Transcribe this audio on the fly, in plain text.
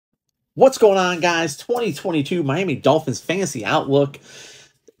What's going on, guys? 2022 Miami Dolphins fantasy outlook.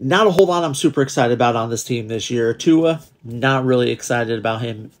 Not a whole lot I'm super excited about on this team this year. Tua, not really excited about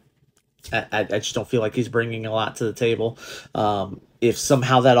him. I just don't feel like he's bringing a lot to the table. If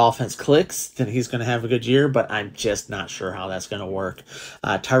somehow that offense clicks, then he's going to have a good year, but I'm just not sure how that's going to work.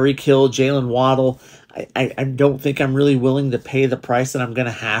 Tyreek Hill, Jalen Waddle, I don't think I'm really willing to pay the price that I'm going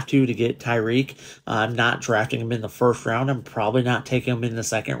to have to get Tyreek. I'm not drafting him in the first round. I'm probably not taking him in the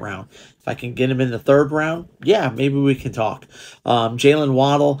second round. If I can get him in the third round, yeah, maybe we can talk. Jalen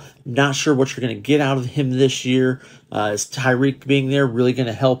Waddle, not sure what you're going to get out of him this year. Is Tyreek being there really going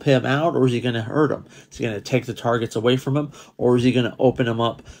to help him out, or is he going to hurt him? Is he going to take the targets away from him, or is he going to open him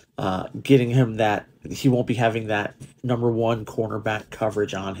up, getting him that he won't be having that #1 cornerback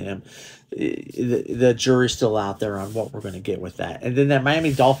coverage on him? The jury's still out there on what we're going to get with that. And then that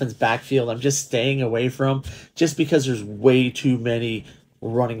Miami Dolphins backfield, I'm just staying away from just because there's way too many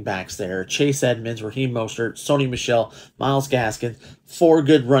running backs there. Chase Edmonds, Raheem Mostert, Sony Michel, Myles Gaskin, 4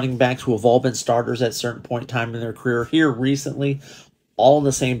 good running backs who have all been starters at a certain point in time in their career here recently, all in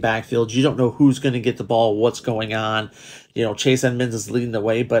the same backfield. You don't know who's going to get the ball, what's going on. You know, Chase Edmonds is leading the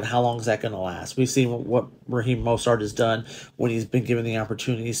way, but how long is that going to last? We've seen what Raheem Mostert has done when he's been given the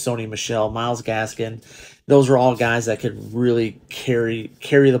opportunity. Sony Michel, Myles Gaskin, those are all guys that could really carry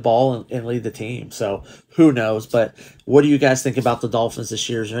the ball and lead the team. So who knows? But what do you guys think about the Dolphins this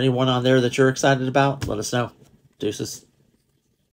year? Is there anyone on there that you're excited about? Let us know. Deuces.